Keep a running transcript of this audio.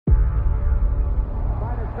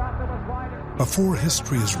Before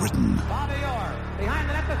history is written,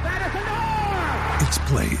 it's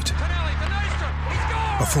played.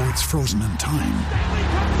 Before it's frozen in time,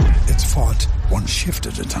 it's fought one shift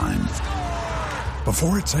at a time.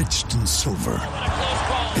 Before it's etched in silver,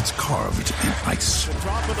 it's carved in ice.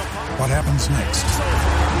 What happens next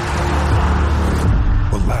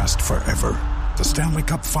will last forever. The Stanley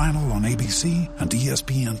Cup Final on ABC and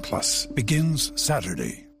ESPN Plus begins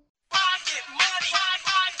Saturday.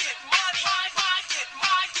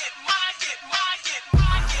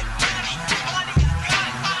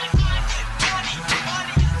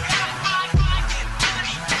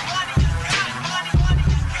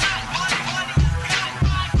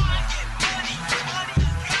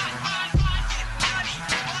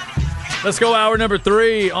 Let's go hour number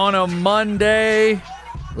 3 on a Monday. A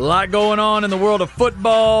lot going on in the world of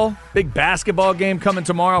football. Big basketball game coming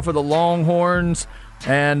tomorrow for the Longhorns.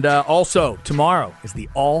 And also, tomorrow is the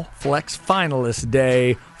All-Flex Finalist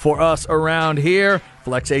Day for us around here.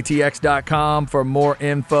 FlexATX.com for more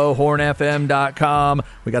info. HornFM.com.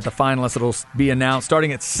 We got the finalists that'll be announced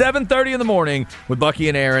starting at 7:30 in the morning with Bucky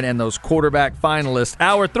and Aaron and those quarterback finalists.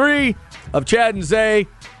 Hour 3 of Chad and Zay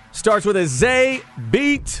starts with a Zay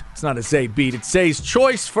beat. It's not a Zay beat. It's Zay's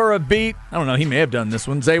choice for a beat. I don't know. He may have done this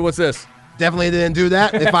one. Zay, what's this? Definitely didn't do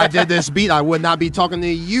that. If I did this beat, I would not be talking to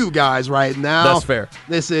you guys right now. That's fair.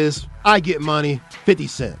 This is I Get Money, 50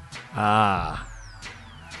 Cent. Ah.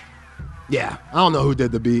 Yeah. I don't know who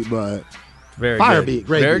did the beat, but very fire good. beat.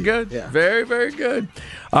 Great very beat. good. Yeah. Very, very good.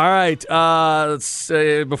 All right. Let's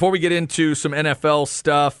say, before we get into some NFL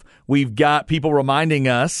stuff, we've got people reminding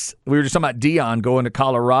us, we were just talking about Deion going to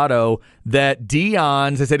Colorado, that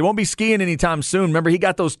Deion, they said he won't be skiing anytime soon. Remember, he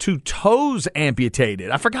got those 2 toes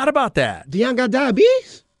amputated. I forgot about that. Deion got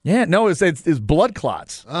diabetes? Yeah, no, it's blood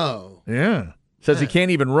clots. Oh. Yeah. Says he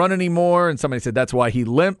can't even run anymore, and somebody said that's why he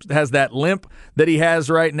has that limp that he has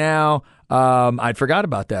right now. I'd forgot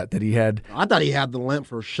about that he had. I thought he had the limp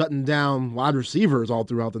for shutting down wide receivers all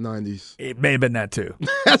throughout the 90s. It may have been that too.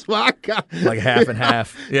 That's what I got. Like half and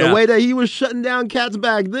half. Yeah. The way that he was shutting down cats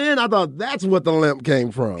back then, I thought that's what the limp came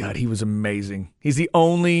from. God, he was amazing. He's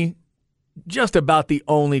just about the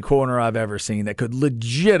only corner I've ever seen that could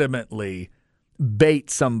legitimately bait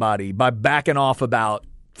somebody by backing off about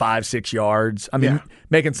 5-6 yards. I mean,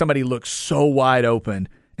 making somebody look so wide open,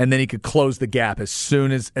 and then he could close the gap as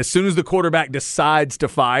soon as the quarterback decides to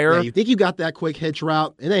fire. Yeah, you think you got that quick hitch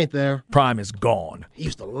route? It ain't there. Prime is gone. He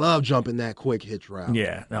used to love jumping that quick hitch route.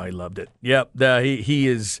 Yeah, no, he loved it. Yep,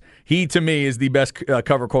 he to me is the best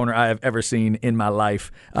cover corner I have ever seen in my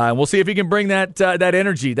life. We'll see if he can bring that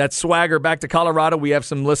energy, that swagger back to Colorado. We have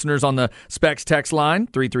some listeners on the Specs text line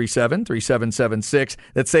 337-3776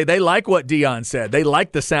 that say they like what Deion said. They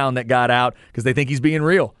like the sound that got out because they think he's being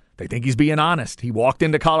real. They think he's being honest. He walked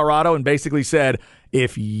into Colorado and basically said,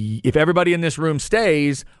 if everybody in this room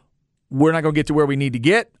stays, we're not going to get to where we need to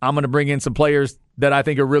get. I'm going to bring in some players that I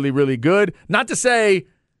think are really, really good. Not to say,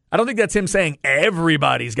 I don't think that's him saying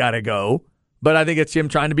everybody's got to go, but I think it's him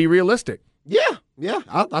trying to be realistic. Yeah.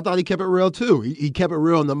 I thought he kept it real, too. He kept it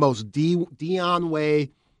real in the most Deion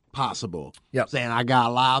way possible. Yep. Saying, I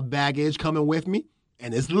got a lot of baggage coming with me,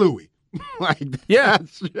 and it's Louis.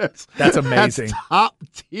 That's amazing. That's top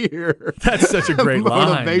tier. That's such a great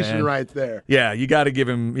motivation line, right there. Yeah, you got to give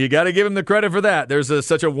him the credit for that. There's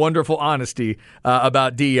such a wonderful honesty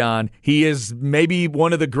about Deion. He is maybe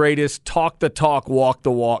one of the greatest talk the talk, walk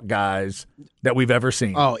the walk guys that we've ever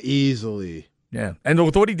seen. Oh, easily. Yeah, and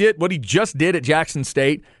with what he just did at Jackson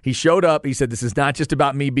State, he showed up. He said, "This is not just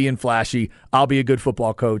about me being flashy. I'll be a good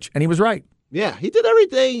football coach," and he was right. Yeah, he did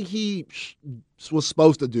everything he was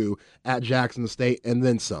supposed to do at Jackson State and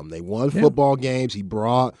then some. They won football games. He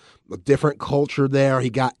brought a different culture there. He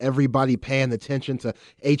got everybody paying attention to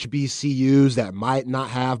HBCUs that might not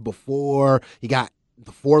have before. He got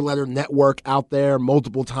the 4-letter network out there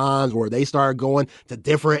multiple times where they started going to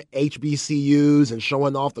different HBCUs and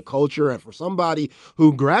showing off the culture. And for somebody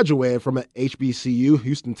who graduated from an HBCU,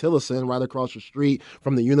 Houston-Tillotson, right across the street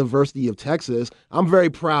from the University of Texas, I'm very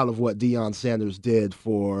proud of what Deion Sanders did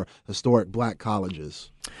for historic black colleges.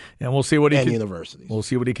 And we'll see what universities. We'll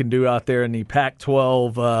see what he can do out there in the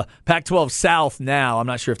Pac-12 South now. I'm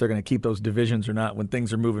not sure if they're going to keep those divisions or not when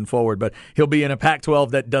things are moving forward, but he'll be in a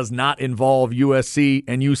Pac-12 that does not involve USC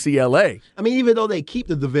and UCLA. I mean, even though they keep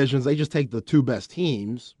the divisions, they just take the 2 best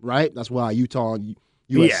teams, right? That's why Utah and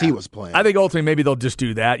USC was playing. I think ultimately maybe they'll just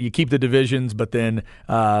do that. You keep the divisions, but then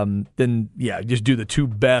just do the 2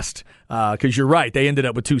 best because you're right. They ended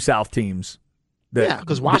up with 2 South teams.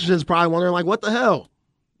 Because Washington's probably wondering, like, what the hell?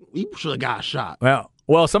 We should have got a shot. Well,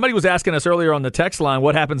 Well, somebody was asking us earlier on the text line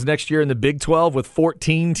what happens next year in the Big 12 with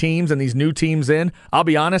 14 teams and these new teams in. I'll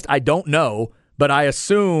be honest, I don't know, but I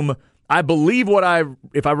believe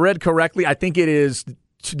if I read correctly, I think it is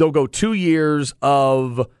they'll go 2 years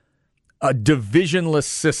of a divisionless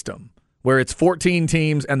system where it's 14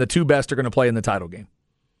 teams and the 2 best are going to play in the title game.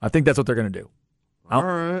 I think that's what they're going to do. All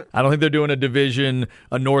right. I don't think they're doing a division,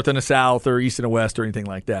 a north and a south, or east and a west, or anything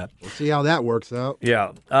like that. We'll see how that works out.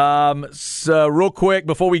 Yeah. So real quick,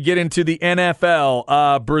 before we get into the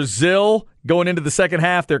NFL, Brazil going into the second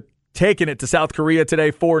half, they're taking it to South Korea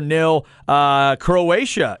today, 4-0.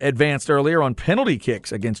 Croatia advanced earlier on penalty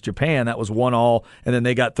kicks against Japan. That was 1-1, and then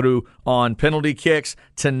they got through on penalty kicks.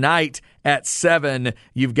 Tonight at 7,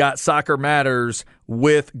 you've got Soccer Matters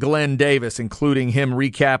with Glenn Davis, including him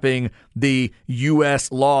recapping the U.S.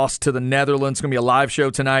 loss to the Netherlands. It's going to be a live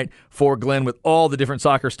show tonight for Glenn with all the different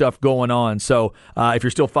soccer stuff going on. So if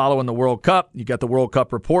you're still following the World Cup, you got the World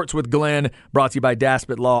Cup reports with Glenn, brought to you by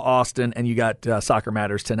Daspit Law Austin, and you got Soccer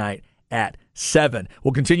Matters tonight at 7.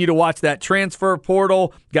 We'll continue to watch that transfer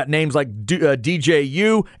portal. Got names like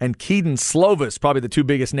DJU and Keaton Slovis, probably the 2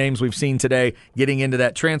 biggest names we've seen today getting into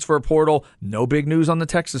that transfer portal. No big news on the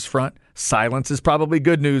Texas front. Silence is probably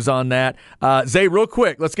good news on that. Zay, real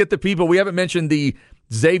quick, let's get the people. We haven't mentioned the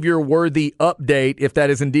Xavier Worthy update, if that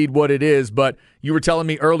is indeed what it is, but you were telling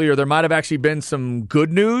me earlier there might have actually been some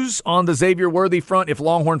good news on the Xavier Worthy front if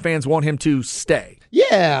Longhorn fans want him to stay.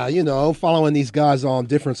 Yeah, following these guys on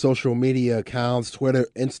different social media accounts, Twitter,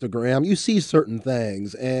 Instagram, you see certain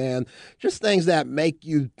things and just things that make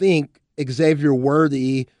you think Xavier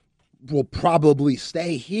Worthy will probably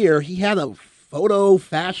stay here. He had a photo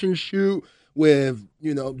fashion shoot with,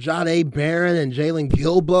 Jade Barron and Jalen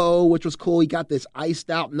Gilbo, which was cool. He got this iced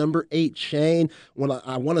out number 8 chain.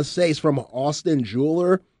 I want to say it's from an Austin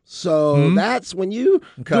jeweler. So that's when you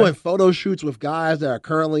doing photo shoots with guys that are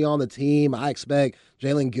currently on the team. I expect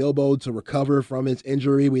Jalen Gilbo to recover from his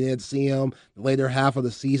injury. We didn't see him the later half of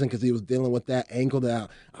the season because he was dealing with that ankle that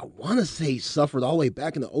I want to say he suffered all the way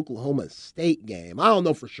back in the Oklahoma State game. I don't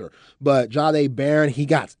know for sure. But Jade Barron, he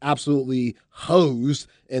got absolutely hosed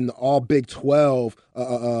in the all Big 12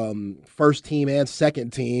 first team and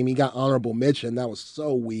second team. He got honorable mention. That was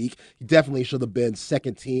so weak. He definitely should have been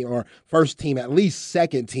second team or first team, at least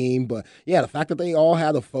second team. But yeah, the fact that they all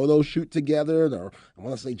had a photo shoot together, I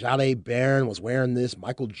want to say Jade Barron was wearing this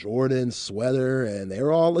Michael Jordan sweater and they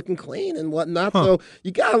were all looking clean and whatnot. So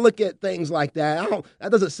you got to look at things like that.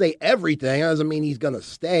 That doesn't say everything. That doesn't mean he's going to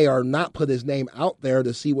stay or not put his name out there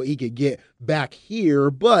to see what he could get back here.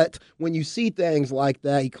 But when you see things like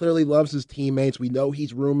that, he clearly loves his teammates. We know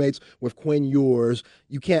he's roommates with Quinn Ewers.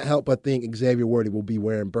 You can't help but think Xavier Worthy will be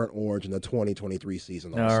wearing burnt orange in the 2023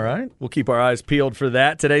 season also. All right. We'll keep our eyes peeled for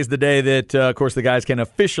that. Today's the day that, of course, the guys can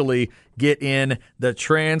officially get in the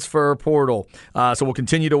transfer portal. So we'll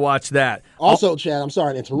continue to watch that. Also, Chad, I'm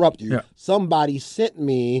sorry to interrupt you. Yeah. Somebody sent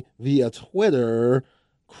me via Twitter,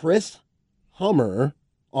 Chris Hummer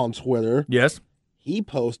on Twitter. Yes. He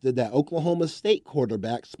posted that Oklahoma State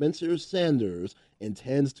quarterback Spencer Sanders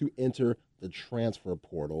intends to enter the transfer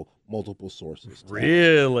portal. Multiple sources.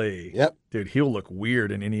 Really? Yep. Dude, he'll look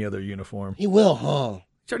weird in any other uniform. He will, huh?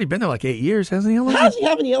 He's already been there like 8 years, hasn't he? How does he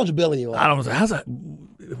have any eligibility left? I don't know. How's that?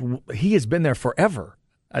 He has been there forever.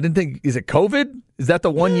 I didn't think. Is it COVID? Is that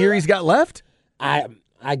the 1 year he's got left?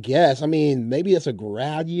 I guess. I mean, maybe it's a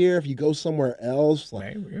grad year if you go somewhere else.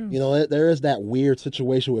 Like, maybe, yeah. There is that weird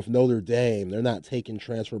situation with Notre Dame. They're not taking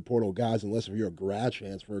transfer portal guys unless if you're a grad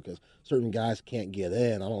transfer because certain guys can't get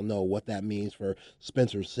in. I don't know what that means for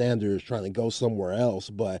Spencer Sanders trying to go somewhere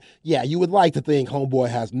else. But, yeah, you would like to think homeboy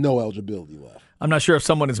has no eligibility left. I'm not sure if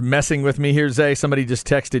someone is messing with me here, Zay. Somebody just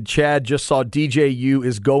texted, Chad just saw DJU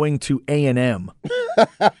is going to A&M.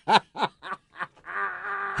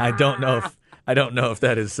 I don't know if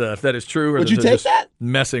that is true or would you take that?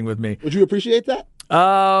 Messing with me. Would you appreciate that?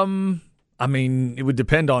 I mean, it would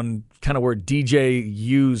depend on kind of where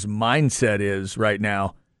DJU's mindset is right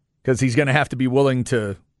now because he's going to have to be willing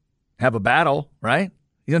to have a battle, right?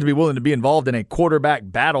 He's going to be willing to be involved in a quarterback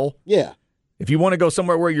battle. Yeah. If you want to go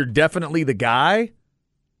somewhere where you're definitely the guy,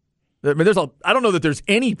 I mean, I don't know that there's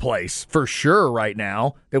any place for sure right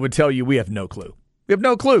now that would tell you we have no clue. We have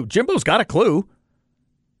no clue. Jimbo's got a clue.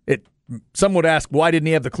 Some would ask, why didn't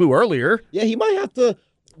he have the clue earlier? Yeah, he might have to.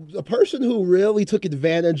 The person who really took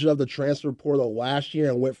advantage of the transfer portal last year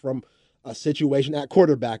and went from a situation at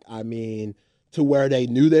quarterback, to where they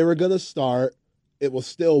knew they were going to start, it was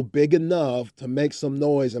still big enough to make some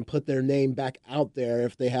noise and put their name back out there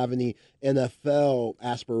if they have any NFL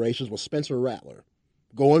aspirations, was Spencer Rattler.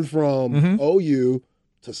 Going from OU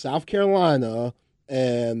to South Carolina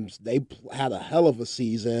and they had a hell of a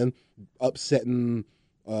season, upsetting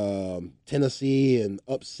Tennessee and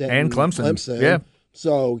upsetting Clemson. Yeah.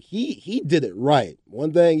 So he did it right.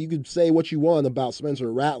 One thing, you could say what you want about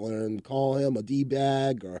Spencer Rattler and call him a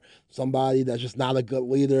D-bag or somebody that's just not a good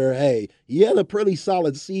leader. Hey, he had a pretty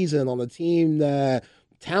solid season on a team that,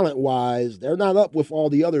 talent-wise, they're not up with all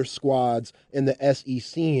the other squads in the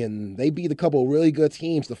SEC, and they beat a couple of really good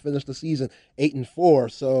teams to finish the season 8-4.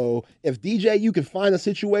 So if DJ, you could find a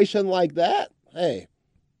situation like that, hey,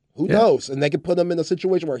 who knows? And they could put him in a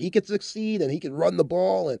situation where he could succeed and he could run the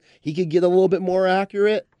ball and he could get a little bit more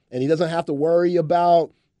accurate, and he doesn't have to worry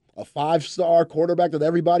about a 5-star quarterback that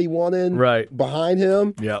everybody wanted behind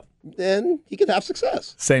him. Yep. Then he could have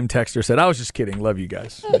success. Same texter said, I was just kidding. Love you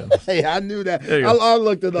guys. Yeah. Hey, I knew that. I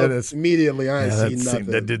looked it up immediately. I ain't seen nothing.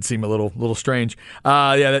 That did seem a little strange.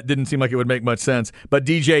 That didn't seem like it would make much sense. But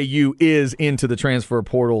DJU is into the transfer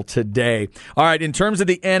portal today. All right, in terms of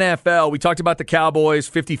the NFL, we talked about the Cowboys,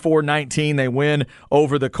 54-19. They win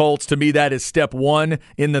over the Colts. To me, that is step one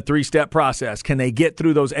in the 3-step process. Can they get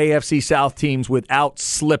through those AFC South teams without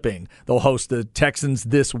slipping? They'll host the Texans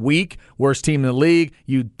this week, worst team in the league.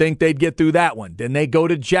 You'd think they'd get through that one. Then they go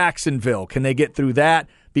to Jacksonville. Can they get through that?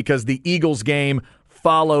 Because the Eagles game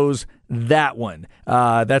follows that one.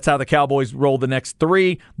 That's how the Cowboys roll the next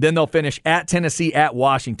 3. Then they'll finish at Tennessee, at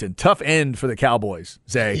Washington. Tough end for the Cowboys,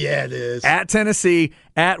 Zay. Yeah, it is. At Tennessee,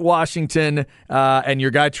 at Washington, and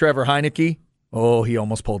your guy Trevor Heineke, he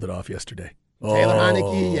almost pulled it off yesterday. Taylor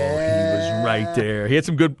Heineke, yeah. He was right there. He had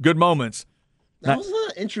some good moments. That was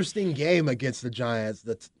an interesting game against the Giants.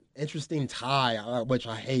 Interesting tie, which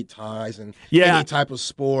I hate ties in any type of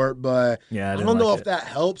sport, but I don't know if that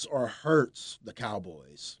helps or hurts the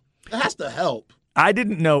Cowboys. It has to help. I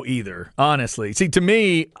didn't know either, honestly. See, to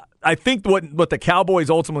me, I think what the Cowboys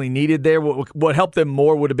ultimately needed there, what helped them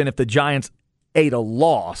more would have been if the Giants ate a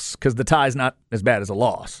loss, because the tie's not as bad as a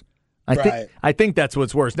loss. I think that's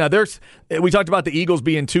what's worse. Now, we talked about the Eagles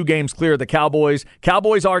being 2 games clear of the Cowboys.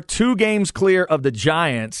 Cowboys are 2 games clear of the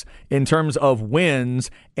Giants in terms of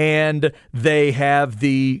wins, and they have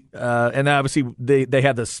and obviously they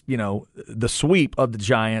have this, the sweep of the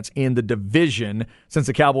Giants in the division, since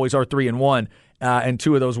the Cowboys are 3-1, and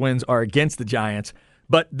 2 of those wins are against the Giants.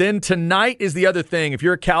 But then tonight is the other thing. If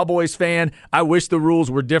you're a Cowboys fan, I wish the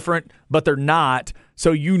rules were different, but they're not.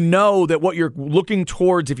 So you know that what you're looking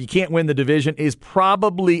towards, if you can't win the division, is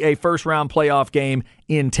probably a first-round playoff game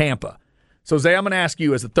in Tampa. So, Zay, I'm going to ask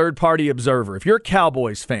you as a third-party observer, if you're a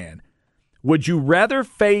Cowboys fan, would you rather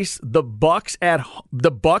face the Bucs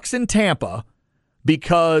in Tampa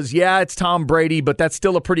because, it's Tom Brady, but that's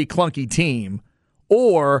still a pretty clunky team,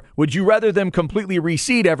 or would you rather them completely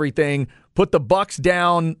reseed everything, put the Bucs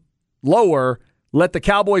down lower, let the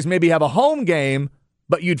Cowboys maybe have a home game,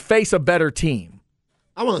 but you'd face a better team?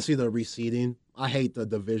 I want to see the reseeding. I hate the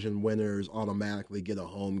division winners automatically get a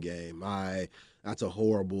home game. That's a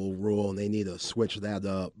horrible rule, and they need to switch that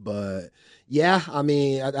up. But,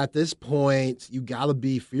 at this point, you got to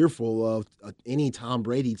be fearful of any Tom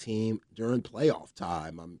Brady team during playoff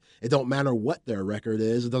time. It don't matter what their record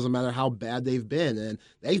is. It doesn't matter how bad they've been. And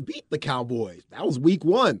they've beat the Cowboys. That was week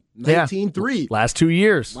 1, 19-3. Last 2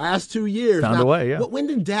 years. Found a way, But when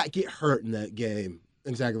did Dak get hurt in that game?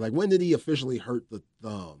 Exactly. Like, when did he officially hurt the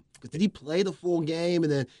thumb? Did he play the full game,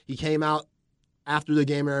 and then he came out after the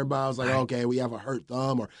game, everybody was like, okay, we have a hurt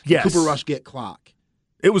thumb, or did Cooper Rush get clock?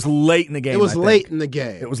 It was late in the game. It was late in the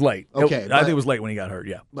game. It was late. Okay. I think it was late when he got hurt,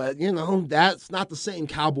 yeah. But, that's not the same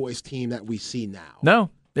Cowboys team that we see now. No.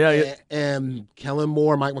 Yeah. And Kellen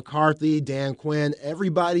Moore, Mike McCarthy, Dan Quinn,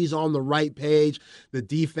 everybody's on the right page. The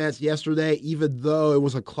defense yesterday, even though it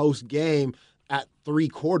was a close game, at 3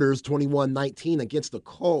 quarters, 21-19 against the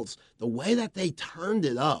Colts, the way that they turned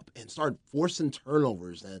it up and started forcing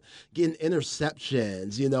turnovers and getting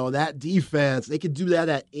interceptions, that defense, they could do that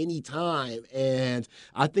at any time. And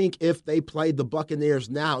I think if they played the Buccaneers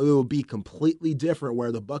now, it would be completely different,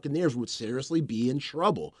 where the Buccaneers would seriously be in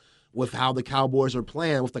trouble with how the Cowboys are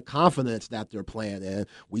playing, with the confidence that they're playing. And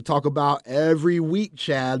we talk about every week,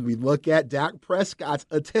 Chad, we look at Dak Prescott's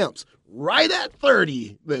attempts right at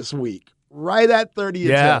 30 this week. Right at 30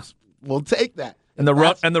 attempts. We'll take that. And the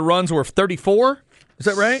runs were 34? Is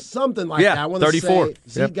that right? Something like that. I want to 34. say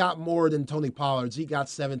Zeke got more than Tony Pollard. Zeke got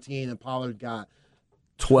 17 and Pollard got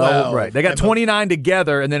 12. Right. They got 29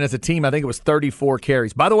 together, and then as a team, I think it was 34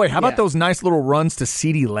 carries. By the way, how about those nice little runs to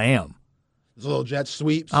CeeDee Lamb? Those little jet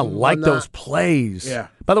sweeps. I like those plays. Yeah.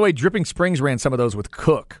 By the way, Dripping Springs ran some of those with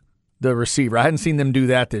Cook, the receiver. I hadn't seen them do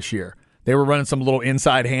that this year. They were running some little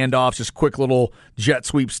inside handoffs, just quick little jet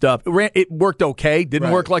sweep stuff. It worked okay.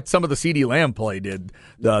 Didn't work like some of the CeeDee Lamb play did.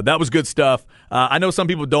 That was good stuff. I know some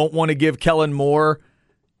people don't want to give Kellen Moore,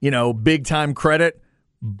 big-time credit,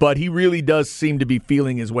 but he really does seem to be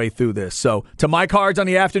feeling his way through this. So to my cards on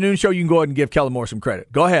the afternoon show, you can go ahead and give Kellen Moore some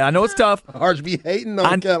credit. Go ahead. I know it's tough. Hards be hating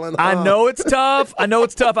on Kellen. I know it's tough.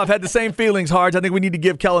 I've had the same feelings, Hards. I think we need to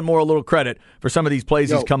give Kellen Moore a little credit for some of these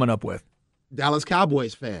plays he's coming up with. Dallas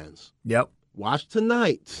Cowboys fans. Yep. Watch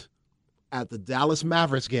tonight at the Dallas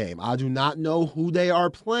Mavericks game. I do not know who they are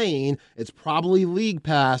playing. It's probably League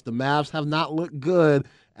Pass. The Mavs have not looked good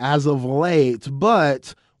as of late.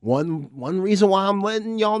 But one reason why I'm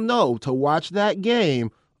letting y'all know to watch that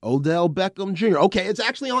game, Odell Beckham Jr. Okay, it's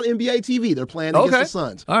actually on NBA TV. They're playing against the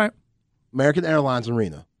Suns. All right. American Airlines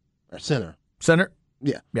Arena. Or Center.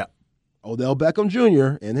 Yeah. Odell Beckham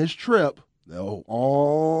Jr. in his trip.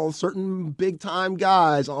 All certain big-time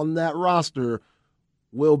guys on that roster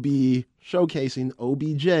will be showcasing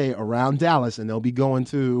OBJ around Dallas, and they'll be going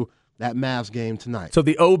to that Mavs game tonight. So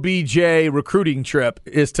the OBJ recruiting trip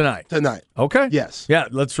is tonight? Tonight. Okay. Yes. Yeah,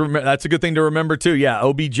 let's remember. That's a good thing to remember, too. Yeah,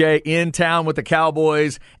 OBJ in town with the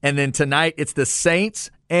Cowboys, and then tonight it's the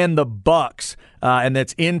Saints and the Bucks, and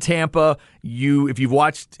that's in Tampa. If you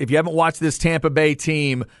haven't watched this Tampa Bay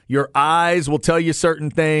team, your eyes will tell you certain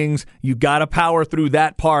things. You got to power through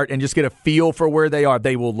that part and just get a feel for where they are.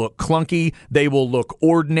 They will look clunky. They will look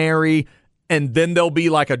ordinary, and then there'll be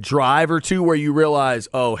like a drive or two where you realize,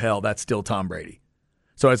 oh hell, that's still Tom Brady.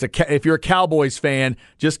 So if you're a Cowboys fan,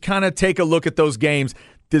 just kind of take a look at those games.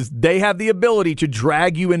 They have the ability to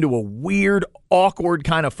drag you into a weird, awkward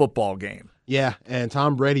kind of football game. Yeah, and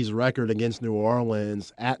Tom Brady's record against New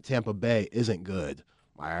Orleans at Tampa Bay isn't good.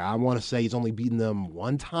 I want to say he's only beaten them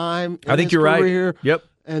one time in I think his you're career. right. Yep.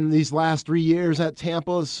 In these last 3 years at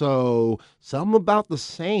Tampa, so something about the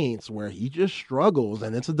Saints where he just struggles,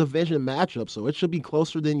 and it's a division matchup, so it should be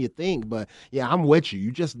closer than you think. But yeah, I'm with you.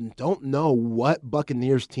 You just don't know what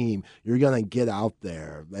Buccaneers team you're gonna get out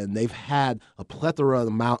there, and they've had a plethora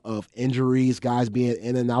amount of injuries, guys being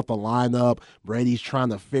in and out the lineup. Brady's trying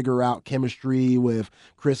to figure out chemistry with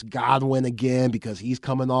Chris Godwin again because he's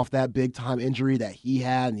coming off that big time injury that he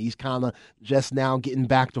had, and he's kind of just now getting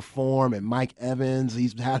back to form. And Mike Evans,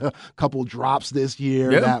 he's had a couple drops this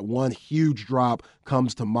year. Yep. That one huge drop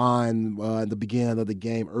comes to mind at the beginning of the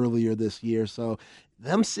game earlier this year. So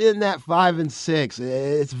them sitting at 5-6,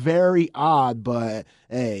 it's very odd, but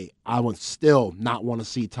hey, I would still not want to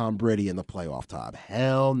see Tom Brady in the playoff time.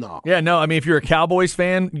 Hell no. Yeah, no. I mean, if you're a Cowboys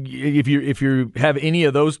fan, if you have any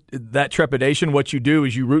of that trepidation, what you do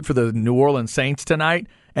is you root for the New Orleans Saints tonight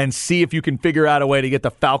and see if you can figure out a way to get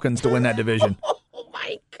the Falcons to win that division. Oh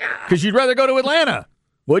my God! Because you'd rather go to Atlanta,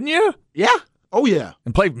 wouldn't you? Yeah. Oh yeah.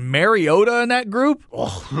 And play Mariota in that group.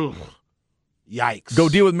 Oh. Yikes. Go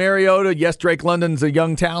deal with Mariota. Yes, Drake London's a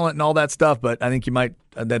young talent and all that stuff, but I think you might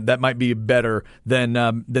that might be better than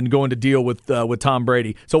going to deal with Tom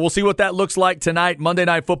Brady. So we'll see what that looks like tonight. Monday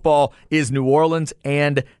Night Football is New Orleans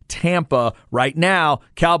and Tampa. Right now,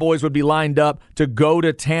 Cowboys would be lined up to go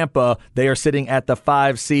to Tampa. They are sitting at the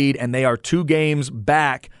 5 seed, and they are 2 games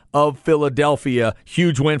back of Philadelphia.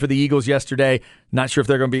 Huge win for the Eagles yesterday. Not sure if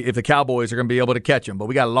the Cowboys are going to be able to catch them, but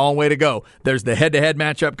we got a long way to go. There's the head-to-head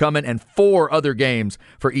matchup coming and 4 other games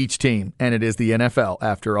for each team, and it is the NFL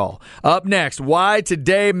after all. Up next, why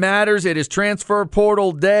today matters. It is Transfer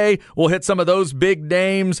Portal Day. We'll hit some of those big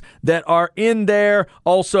names that are in there.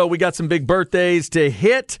 Also, we got some big birthdays to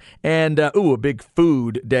hit, and a big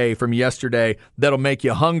food day from yesterday that'll make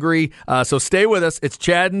you hungry. So stay with us. It's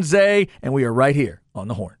Chad and Zay, and we are right here on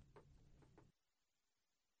the Horn.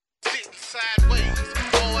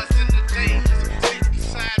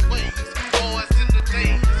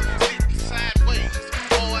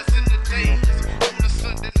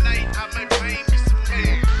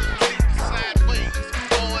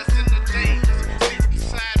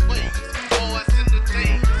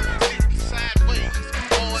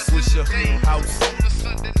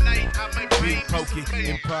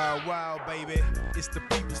 Empire Wild, baby. It's the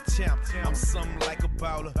people's champ. I'm something like a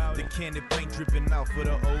bowler. The candy paint dripping out for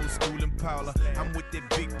the old school Impala. I'm with that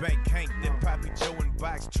big bank Hank, that Poppy Joe and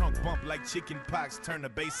box. Trunk bump like chicken pox. Turn the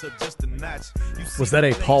bass up just a notch. Was that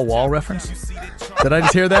a Paul Wall reference? Did I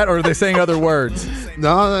just hear that, or are they saying other words?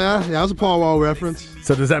 No, that was a Paul Wall reference.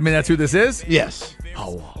 So does that mean that's who this is? Yes.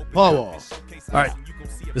 Paul Wall. Paul Wall. All right.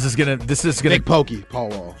 This is gonna Big Pokey, Paul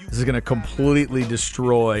Wall. This is gonna completely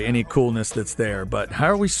destroy any coolness that's there. But how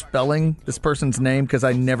are we spelling this person's name? Because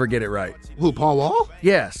I never get it right. Who, Paul Wall?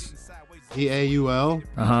 Yes. P-A-U-L.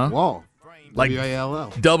 Wall. Like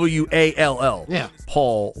W-A-L-L. W-A-L-L. Yeah.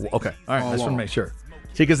 Paul. Okay. All right. Paul I just want to Wall. make sure.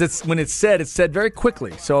 See, because when it's said very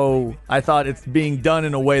quickly. So I thought it's being done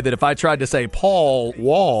in a way that if I tried to say Paul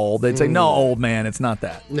Wall, they'd say, no, old man, it's not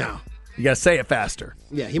that. No. You got to say it faster.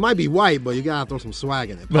 Yeah, he might be white, but you got to throw some swag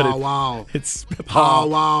in it. Paul Wall. It's Paul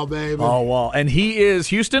Wall, baby. Paul Wall. And he is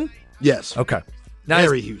Houston? Yes. Okay. Now,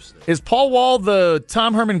 Very Houston. Is Paul Wall the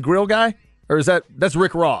Tom Herman grill guy? Or that's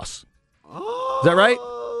Rick Ross? Is that right?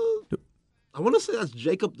 I want to say that's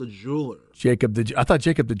Jacob the Jeweler. I thought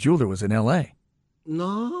Jacob the Jeweler was in L.A.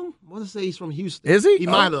 No, I want to say he's from Houston. Is he? He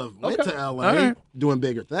might have went to L.A. Doing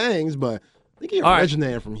bigger things, but I think he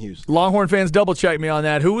originated from Houston. Longhorn fans, double check me on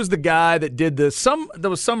that. Who was the guy that did this? There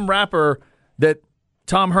was some rapper that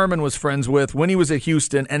Tom Herman was friends with when he was at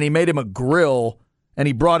Houston, and he made him a grill, and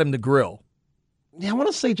he brought him the grill. Yeah, I want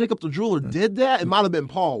to say Jacob the Jeweler did that. It might have been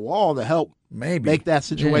Paul Wall to help make that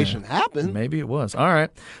situation happen. Maybe it was. All right.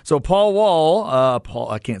 So Paul Wall,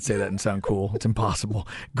 I can't say that and sound cool. It's impossible.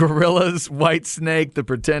 Gorillas, White Snake, The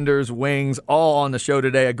Pretenders, Wings, all on the show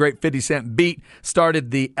today. A great 50-cent beat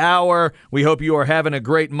started the hour. We hope you are having a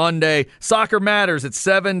great Monday. Soccer Matters at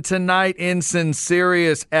 7 tonight. Ensign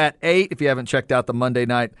Sirius at 8. If you haven't checked out the Monday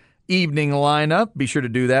night evening lineup, be sure to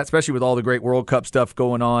do that, especially with all the great World Cup stuff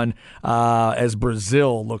going on as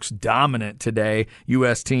Brazil looks dominant today.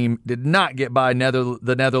 U.S. team did not get by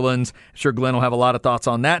the Netherlands. I'm sure Glenn will have a lot of thoughts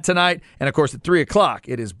on that tonight. And, of course, at 3 o'clock,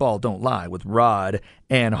 it is Ball Don't Lie with Rod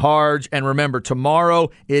and Harge. And remember, tomorrow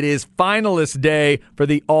it is finalist day for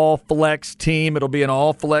the All Flex team. It'll be an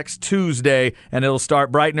All Flex Tuesday, and it'll start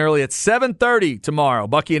bright and early at 7:30 tomorrow.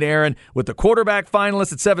 Bucky and Aaron with the quarterback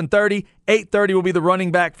finalists at 7:30. 8:30 will be the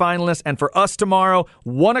running back finalists. And for us tomorrow,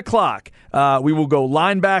 1 o'clock, we will go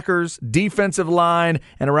linebackers, defensive line,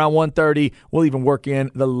 and around 1:30, we'll even work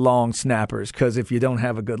in the long snappers. Because if you don't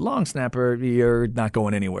have a good long snapper, you're not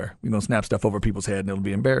going anywhere. You're going to snap stuff over people's head, and it'll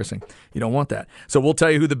be embarrassing. You don't want that. So we'll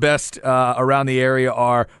tell you who the best around the area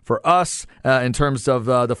are for us in terms of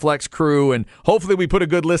the Flex crew, and hopefully we put a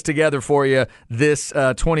good list together for you this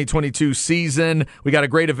 2022 season. We got a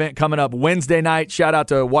great event coming up Wednesday night. Shout out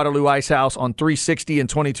to Waterloo Ice House on 360 and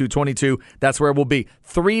 2222. That's where we'll be.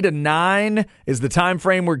 3 to 9 is the time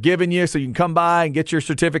frame we're giving you, so you can come by and get your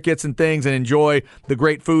certificates and things and enjoy the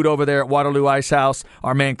great food over there at Waterloo Ice House.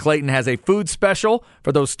 Our man Clayton has a food special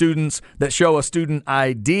for those students that show a student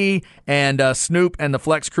ID, and Snoop and the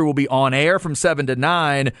Flex crew will be on air from 7 to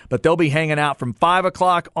 9, but they'll be hanging out from 5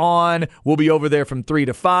 o'clock on. We'll be over there from 3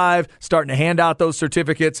 to 5, starting to hand out those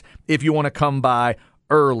certificates if you want to come by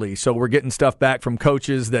early. So we're getting stuff back from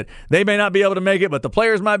coaches that they may not be able to make it, but the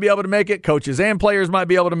players might be able to make it. Coaches and players might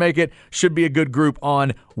be able to make it. Should be a good group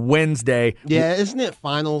on Wednesday. Yeah, isn't it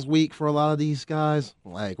finals week for a lot of these guys?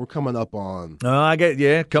 Like, we're coming up on...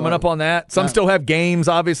 coming up on that. Some still have games,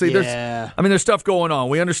 obviously. Yeah. There's stuff going on.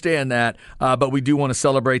 We understand that, but we do want to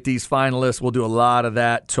celebrate these finalists. We'll do a lot of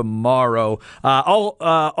that tomorrow.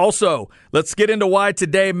 Also, let's get into why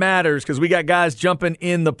today matters, because we got guys jumping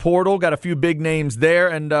in the portal. Got a few big names there,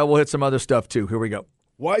 and we'll hit some other stuff, too. Here we go.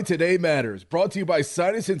 Why Today Matters, brought to you by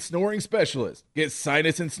Sinus and Snoring Specialist. Get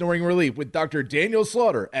sinus and snoring relief with Dr. Daniel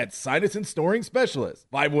Slaughter at Sinus and Snoring Specialist,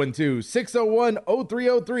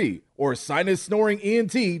 512-601-0303 or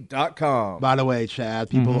sinussnoringent.com. By the way,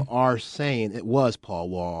 Chad, people are saying it was Paul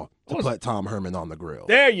Wall to put Tom Herman on the grill.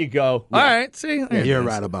 There you go. Yeah. All right, see? Yeah, you're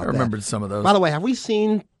right about that. I remembered some of those. By the way, have we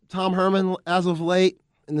seen Tom Herman as of late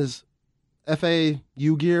in this FAU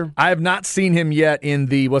gear? I have not seen him yet in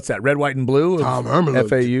the, what's that, red, white, and blue of Tom Herman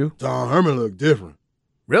FAU. Tom Herman looked different.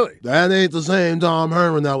 Really? That ain't the same Tom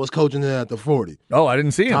Herman that was coaching at the 40. Oh, I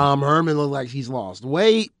didn't see him. Tom Herman looked like he's lost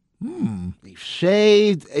weight. He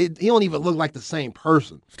shaved. He don't even look like the same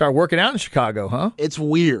person. Start working out in Chicago, huh? It's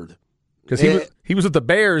weird. Because he was with the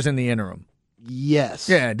Bears in the interim. Yes.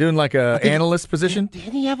 Yeah, doing like a analyst position.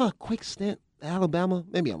 Didn't he have a quick stint at Alabama?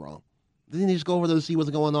 Maybe I'm wrong. Didn't he just go over there to see what's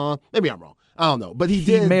going on? Maybe I'm wrong. I don't know. But he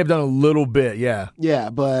did. He may have done a little bit, yeah. Yeah,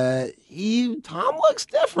 but Tom looks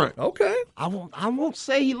different. Okay. I won't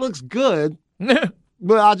say he looks good,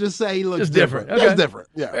 but I'll just say he looks different. Okay. That's different.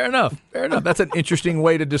 Yeah. Fair enough. That's an interesting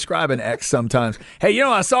way to describe an ex sometimes. Hey,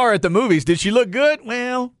 I saw her at the movies. Did she look good?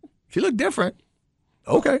 Well, she looked different.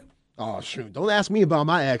 Okay. Oh, shoot. Don't ask me about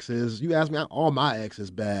my exes. You ask me, all my exes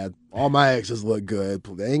bad. All my exes look good.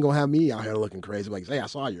 They ain't going to have me out here looking crazy. Like, hey, I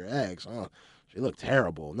saw your ex. Oh, she looked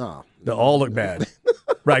terrible. No. They all look bad.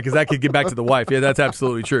 Right, because that could get back to the wife. Yeah, that's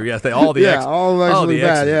absolutely true. Yes, all the exes. All the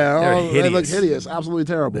exes. Yeah, they look hideous. Absolutely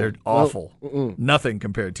terrible. They're awful. Nothing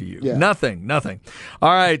compared to you. Yeah. Nothing.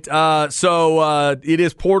 All right, so it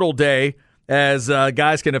is Portal Day. as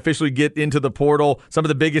guys can officially get into the portal. Some of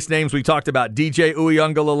the biggest names we talked about: DJ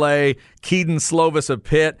Uiagalelei, Keaton Slovis of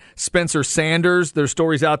Pitt, Spencer Sanders. There's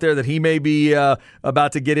stories out there that he may be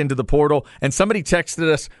about to get into the portal. And somebody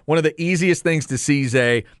texted us one of the easiest things to see,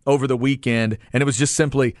 Zay, over the weekend, and it was just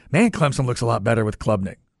simply, man, Clemson looks a lot better with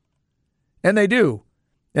Klubnik. And they do.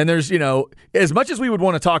 And there's, as much as we would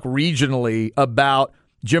want to talk regionally about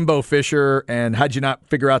Jimbo Fisher and how'd you not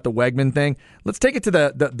figure out the Wegman thing, let's take it to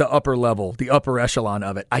the upper level, the upper echelon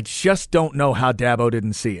of it. I just don't know how Dabo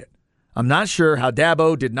didn't see it. I'm not sure how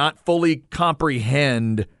Dabo did not fully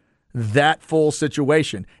comprehend that full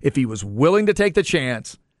situation. If he was willing to take the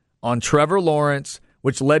chance on Trevor Lawrence,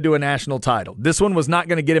 which led to a national title. This one was not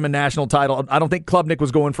going to get him a national title. I don't think Klubnik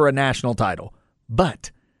was going for a national title.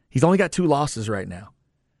 But he's only got 2 losses right now.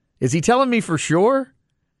 Is he telling me for sure?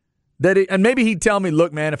 And maybe he'd tell me,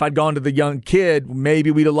 look, man, if I'd gone to the young kid,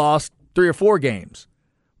 maybe we'd have lost 3 or 4 games.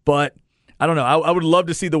 But I don't know. I would love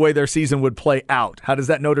to see the way their season would play out. How does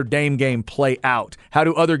that Notre Dame game play out? How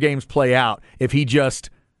do other games play out if he just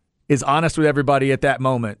is honest with everybody at that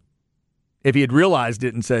moment? If he had realized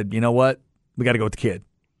it and said, you know what, we got to go with the kid.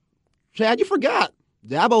 Chad, you forgot.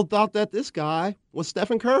 Dabo thought that this guy was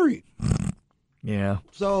Stephen Curry. Yeah.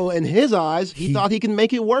 So in his eyes, he thought he can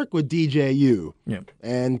make it work with DJU. Yeah.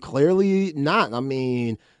 And clearly not. I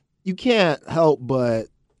mean, you can't help but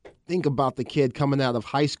think about the kid coming out of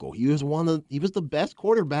high school. He was the best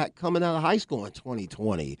quarterback coming out of high school in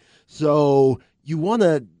 2020. So you want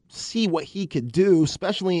to see what he could do,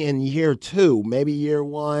 especially in year 2. Maybe year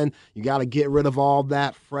 1, you got to get rid of all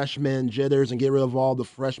that freshman jitters and get rid of all the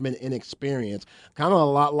freshman inexperience. Kind of a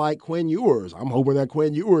lot like Quinn Ewers. I'm hoping that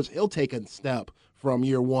Quinn Ewers, he'll take a step from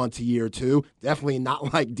year 1 to year 2. Definitely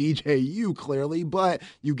not like DJU, clearly, but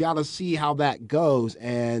you got to see how that goes.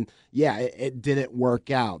 And, yeah, it didn't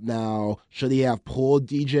work out. Now, should he have pulled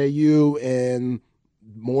DJU in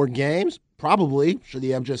more games? Probably. Should he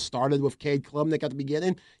have just started with Cade Klubnik at the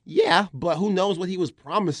beginning? Yeah, but who knows what he was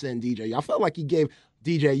promising DJU. I felt like he gave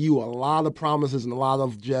DJU a lot of promises and a lot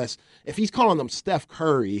of just, if he's calling them Steph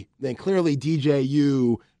Curry, then clearly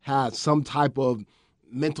DJU has some type of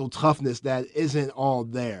mental toughness that isn't all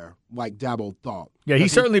there like Dabo thought. Yeah, he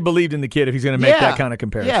certainly believed in the kid if he's going to make that kind of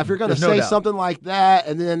comparison. Yeah, if you're going to say something like that,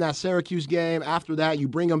 and then in that Syracuse game, after that, you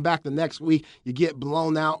bring him back the next week, you get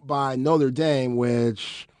blown out by Notre Dame,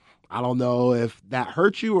 which I don't know if that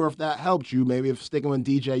hurt you or if that helped you. Maybe if sticking with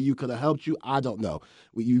DJU could have helped you. I don't know.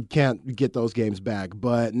 You can't get those games back.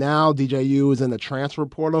 But now DJU is in the transfer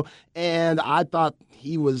portal, and I thought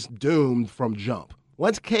he was doomed from jump.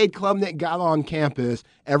 Once Cade Klubnik got on campus,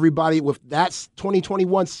 everybody with that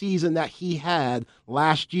 2021 season that he had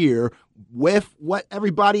last year, with what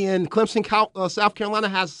everybody in Clemson, South Carolina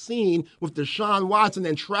has seen with Deshaun Watson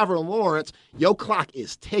and Trevor Lawrence, your clock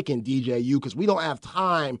is ticking, DJU, because we don't have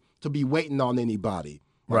time to be waiting on anybody.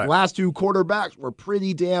 Right. Last 2 quarterbacks were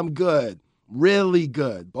pretty damn good. Really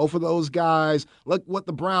good. Both of those guys. Look what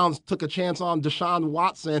the Browns took a chance on Deshaun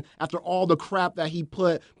Watson after all the crap that he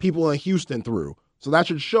put people in Houston through. So that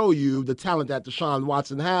should show you the talent that Deshaun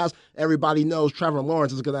Watson has. Everybody knows Trevor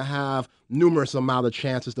Lawrence is going to have numerous amount of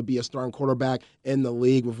chances to be a starting quarterback in the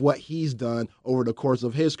league with what he's done over the course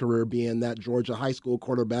of his career, being that Georgia high school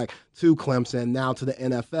quarterback to Clemson, now to the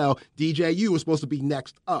NFL. DJU was supposed to be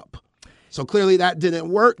next up. So clearly that didn't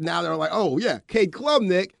work. Now they're like, oh, yeah, Cade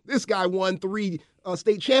Klubnik, this guy won 3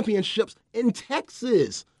 state championships in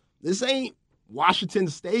Texas. This ain't Washington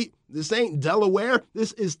State. This ain't Delaware.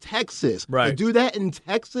 This is Texas. Right. To do that in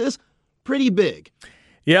Texas, pretty big.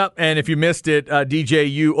 Yep, and if you missed it,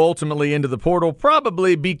 DJU ultimately into the portal,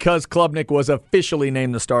 probably because Klubnik was officially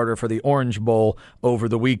named the starter for the Orange Bowl over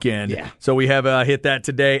the weekend. Yeah. So we have hit that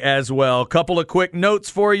today as well. Couple of quick notes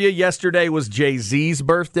for you. Yesterday was Jay-Z's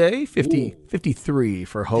birthday, 53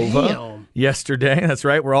 for Hova. Damn. Yesterday, that's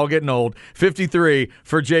right, we're all getting old. 53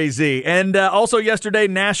 for Jay-Z. And also yesterday,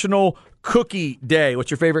 National Cookie Day.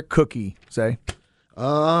 What's your favorite cookie, say?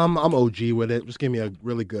 I'm OG with it. Just give me a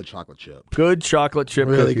really good chocolate chip. Good chocolate chip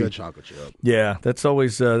Really cookie. good chocolate chip. Yeah, that's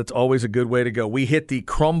always a good way to go. We hit the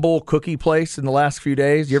Crumble cookie place in the last few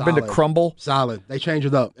days. You ever been to Crumble? Solid. They change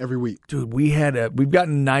it up every week. Dude, we've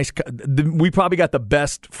gotten nice. We probably got the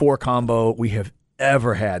best 4 combo we have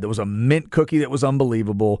ever had. There was a mint cookie that was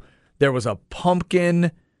unbelievable. There was a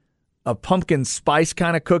pumpkin spice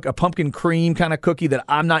kind of a pumpkin cream kind of cookie that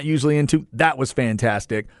I'm not usually into. That was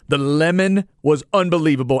fantastic. The lemon was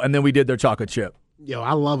unbelievable, and then we did their chocolate chip. Yo,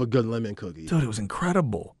 I love a good lemon cookie. Dude, it was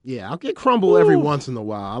incredible. Yeah, I'll get Crumble every once in a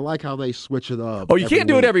while. I like how they switch it up. Oh, you can't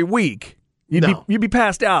do it every week. You'd be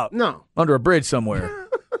passed out. No. Under a bridge somewhere.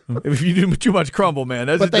 If you do too much crumble, man.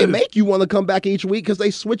 But they make you want to come back each week because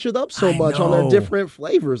they switch it up so much on their different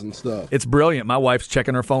flavors and stuff. It's brilliant. My wife's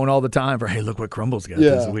checking her phone all the time for, hey, look what Crumble's got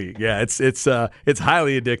this week. Yeah, it's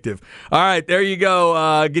highly addictive. All right, there you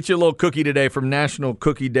go. Get you a little cookie today from National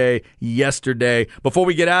Cookie Day yesterday. Before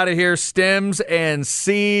we get out of here, stems and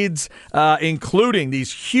seeds, including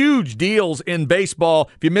these huge deals in baseball.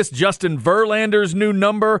 If you missed Justin Verlander's new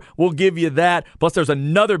number, we'll give you that. Plus, there's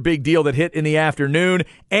another big deal that hit in the afternoon,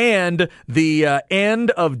 and the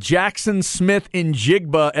end of Jackson Smith in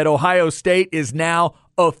Jigba at Ohio State is now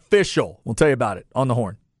official. We'll tell you about it on the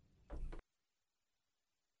Horn.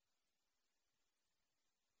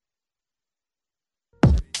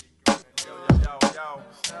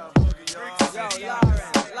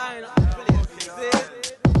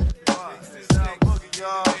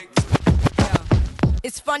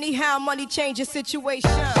 It's funny how money changes situation.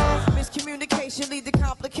 Miscommunication lead to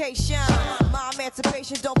complication. My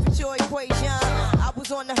emancipation don't fit your equation. I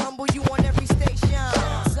was on the humble, you on every station.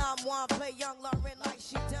 Someone play young Lauren like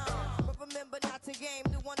she done. But remember not to game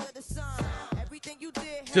new under the sun. Everything you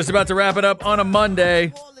did. Just about to wrap it up on a Monday.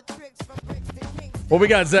 What we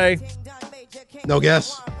got, Zay? No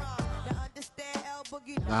guess.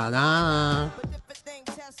 Nah.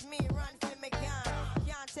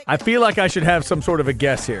 I feel like I should have some sort of a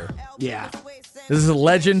guess here. Yeah. This is a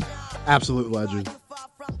legend. Absolute legend.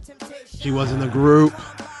 She was in the group.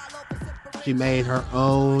 She made her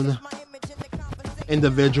own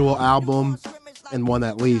individual album and won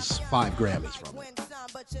at least 5 Grammys from it.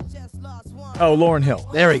 Oh, Lauryn Hill.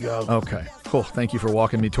 There we go. Okay, cool. Thank you for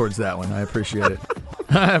walking me towards that one. I appreciate it.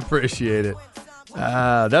 I appreciate it.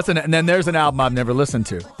 And then there's an album I've never listened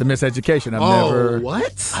to, The Miseducation.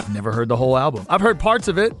 What? I've never heard the whole album. I've heard parts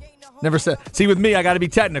of it. Never said. See, with me, I got to be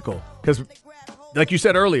technical because, like you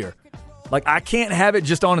said earlier, like I can't have it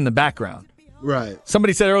just on in the background. Right.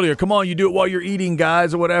 Somebody said earlier, come on, you do it while you're eating,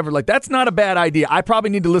 guys, or whatever. Like that's not a bad idea. I probably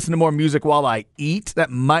need to listen to more music while I eat. But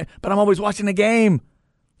I'm always watching a game.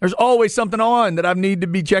 There's always something on that I need to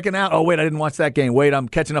be checking out. Oh, wait, I didn't watch that game. Wait, I'm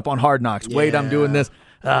catching up on Hard Knocks. Yeah. Wait, I'm doing this.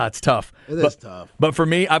 It's tough. It is tough. But for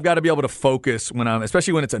me, I've got to be able to focus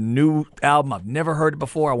especially when it's a new album. I've never heard it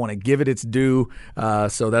before. I want to give it its due.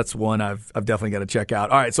 So that's one I've definitely got to check out.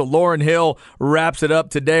 All right, so Lauryn Hill wraps it up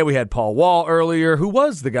today. We had Paul Wall earlier, who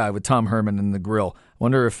was the guy with Tom Herman in the grill.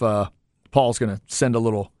 Wonder if Paul's going to send a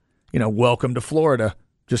little, welcome to Florida.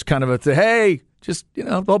 Just kind of hey, just,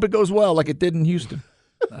 hope it goes well like it did in Houston.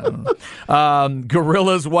 I don't know.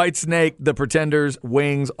 Gorillaz, Whitesnake, The Pretenders,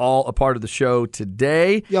 Wings, all a part of the show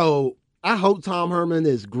today. Yo, I hope Tom Herman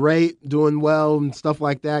is great, doing well and stuff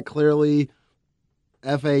like that. Clearly,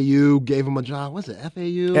 FAU gave him a job. What's it,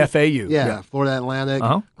 FAU? FAU. Yeah, Florida Atlantic.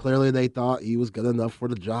 Uh-huh. Clearly, they thought he was good enough for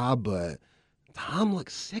the job, but Tom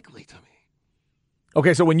looks sickly to me.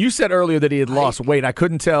 Okay, so when you said earlier that he had lost weight, I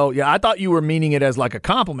couldn't tell. Yeah, I thought you were meaning it as like a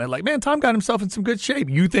compliment. Like, man, Tom got himself in some good shape.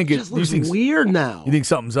 You think it just looks weird now? You think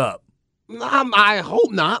something's up? I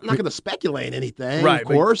hope not. I'm not going to speculate anything, right, of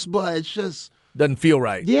course, but it's just doesn't feel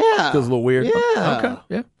right. Yeah, feels a little weird. Yeah, okay,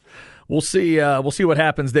 yeah. We'll see. We'll see what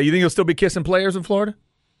happens there. You think he'll still be kissing players in Florida?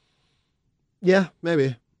 Yeah,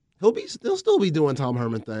 maybe. He'll still be doing Tom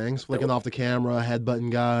Herman things, flicking off the camera,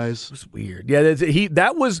 headbutting guys. It was weird. Yeah,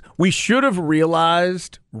 we should have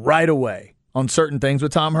realized right away on certain things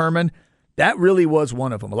with Tom Herman. That really was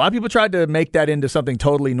one of them. A lot of people tried to make that into something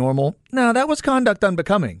totally normal. No, that was conduct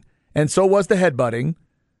unbecoming. And so was the headbutting.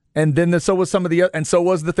 And then so was so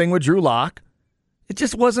was the thing with Drew Lock. It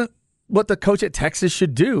just wasn't what the coach at Texas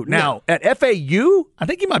should do. Now, at FAU, I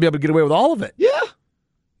think he might be able to get away with all of it. Yeah.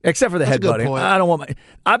 Except for the headbutting.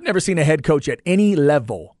 I've never seen a head coach at any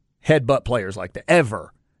level headbutt players like that.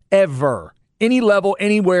 Ever. Any level,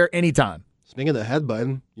 anywhere, anytime. Speaking of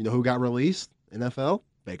headbutting, you know who got released? NFL?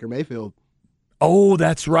 Baker Mayfield. Oh,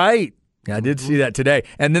 that's right. Yeah, I did see that today.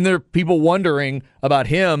 And then there are people wondering about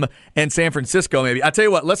him and San Francisco maybe. I tell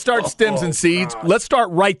you what, let's start stems and seeds. God. Let's start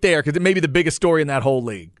right there because it may be the biggest story in that whole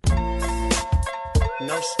league.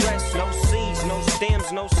 No stress, no seeds, no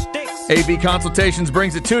stems, no sticks. AV Consultations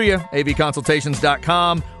brings it to you.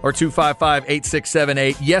 avconsultations.com or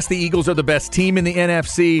 255-8678. Yes, the Eagles are the best team in the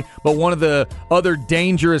NFC, but one of the other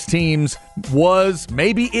dangerous teams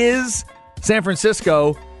is San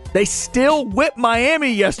Francisco. They still whipped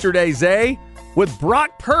Miami yesterday, Zay, with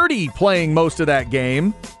Brock Purdy playing most of that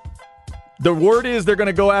game. The word is they're going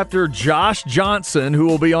to go after Josh Johnson, who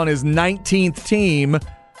will be on his 19th team,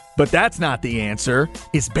 but that's not the answer.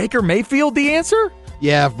 Is Baker Mayfield the answer?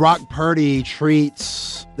 Yeah, if Brock Purdy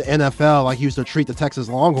treats the NFL like he used to treat the Texas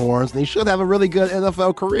Longhorns, then he should have a really good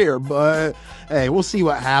NFL career. But, hey, we'll see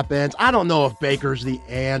what happens. I don't know if Baker's the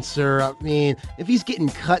answer. I mean, if he's getting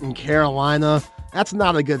cut in Carolina, that's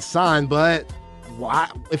not a good sign. But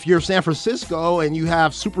if you're San Francisco and you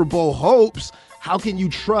have Super Bowl hopes, how can you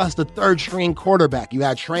trust a third-string quarterback? You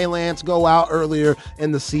had Trey Lance go out earlier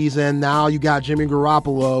in the season. Now you got Jimmy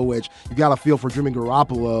Garoppolo, which you got to feel for Jimmy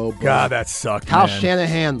Garoppolo. God, that sucked, Kyle man.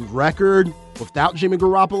 Shanahan's record without Jimmy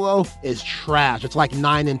Garoppolo is trash. It's like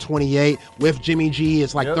 9-28. With Jimmy G,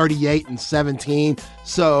 it's like 38-17.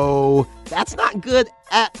 So that's not good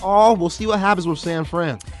at all. We'll see what happens with San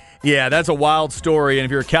Fran. Yeah, that's a wild story. And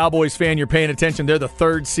if you're a Cowboys fan, you're paying attention. They're the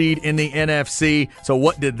 3rd seed in the NFC. So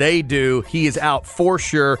what did they do? He is out for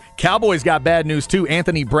sure. Cowboys got bad news, too.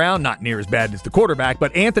 Anthony Brown, not near as bad as the quarterback,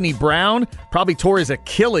 but Anthony Brown probably tore his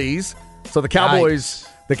Achilles. So the Cowboys... Yikes.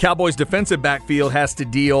 The Cowboys' defensive backfield has to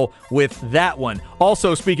deal with that one.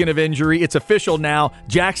 Also, speaking of injury, it's official now.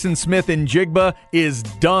 Jackson Smith-Njigba is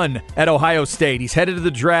done at Ohio State. He's headed to the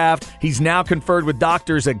draft. He's now conferred with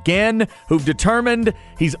doctors again who've determined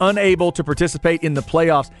he's unable to participate in the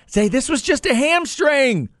playoffs. Say, this was just a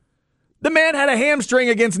hamstring. The man had a hamstring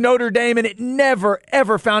against Notre Dame, and it never,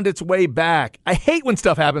 ever found its way back. I hate when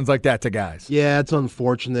stuff happens like that to guys. Yeah, it's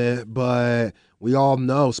unfortunate, but we all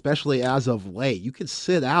know, especially as of late, you could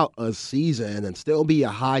sit out a season and still be a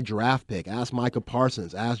high draft pick. Ask Micah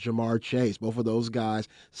Parsons, ask Jamar Chase. Both of those guys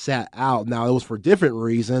sat out. Now, it was for different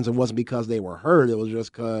reasons. It wasn't because they were hurt. It was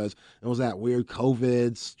just because it was that weird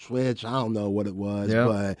COVID switch. I don't know what it was. Yeah.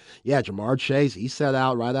 But, yeah, Jamar Chase, he sat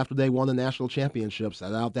out right after they won the national championship,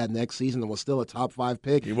 sat out that next season and was still a top 5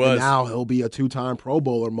 pick. He was. And now he'll be a 2-time Pro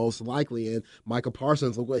Bowler most likely. And Micah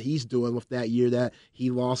Parsons, look what he's doing with that year that he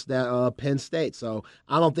lost at Penn State. So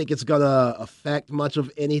I don't think it's going to affect much of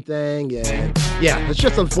anything. And, yeah, it's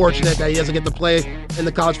just unfortunate that he doesn't get to play in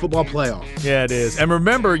the college football playoff. Yeah, it is. And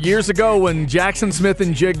remember, years ago when Jackson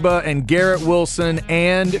Smith-Njigba and Garrett Wilson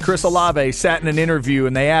and Chris Olave sat in an interview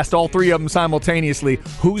and they asked all 3 of them simultaneously,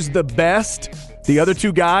 who's the best? The other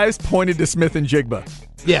 2 guys pointed to Smith-Njigba.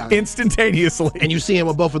 Yeah. Instantaneously. And you see him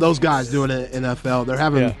with both of those guys doing it in NFL. They're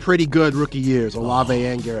having pretty good rookie years, Olave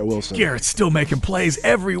and Garrett Wilson. Garrett's still making plays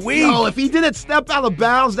every week. Yo, if he didn't step out of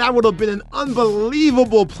bounds, that would have been an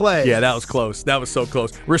unbelievable play. Yeah, that was close. That was so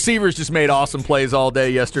close. Receivers just made awesome plays all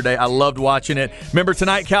day yesterday. I loved watching it. Remember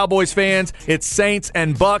tonight, Cowboys fans, it's Saints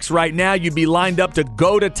and Bucks. Right now, you'd be lined up to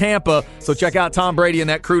go to Tampa. So check out Tom Brady and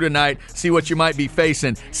that crew tonight. See what you might be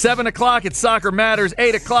facing. 7 o'clock, it's Soccer Matters.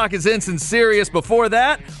 8 o'clock is Instant Serious. Before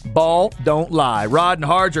that, Ball Don't Lie. Rod and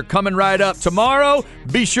Harge are coming right up tomorrow.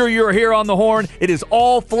 Be sure you're here on the horn. It is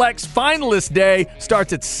All Flex Finalist Day.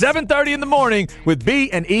 Starts at 7:30 in the morning with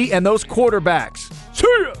B and E and those quarterbacks. See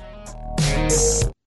ya!